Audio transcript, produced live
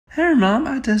Hey, Mom,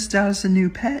 I just got us a new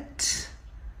pet.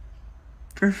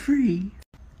 For free.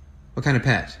 What kind of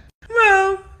pet?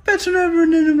 Well, bet you're never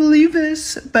gonna believe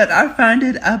this, but I found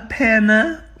it a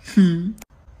panda. You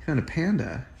found a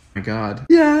panda? Oh my god.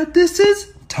 Yeah, this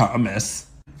is Thomas.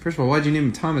 First of all, why'd you name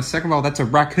him Thomas? Second of all, that's a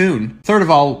raccoon. Third of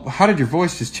all, how did your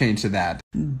voice just change to that?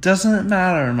 Doesn't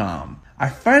matter, Mom. I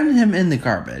found him in the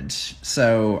garbage,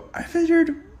 so I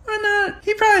figured, why not?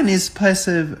 He probably needs a place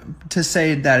to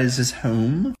say that is his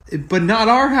home. But not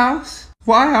our house?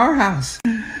 Why our house?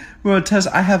 Well, Tess,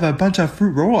 I have a bunch of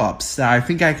fruit roll-ups that I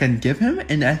think I can give him,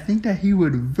 and I think that he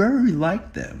would very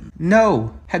like them.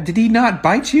 No. Did he not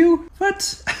bite you?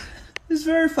 What? He's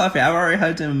very fluffy. I've already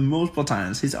hugged him multiple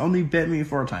times. He's only bit me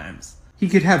 4 times. He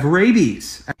could have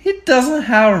rabies. He doesn't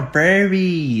have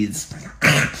rabies.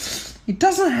 He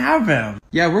doesn't have them.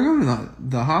 Yeah, we're going to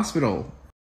the hospital.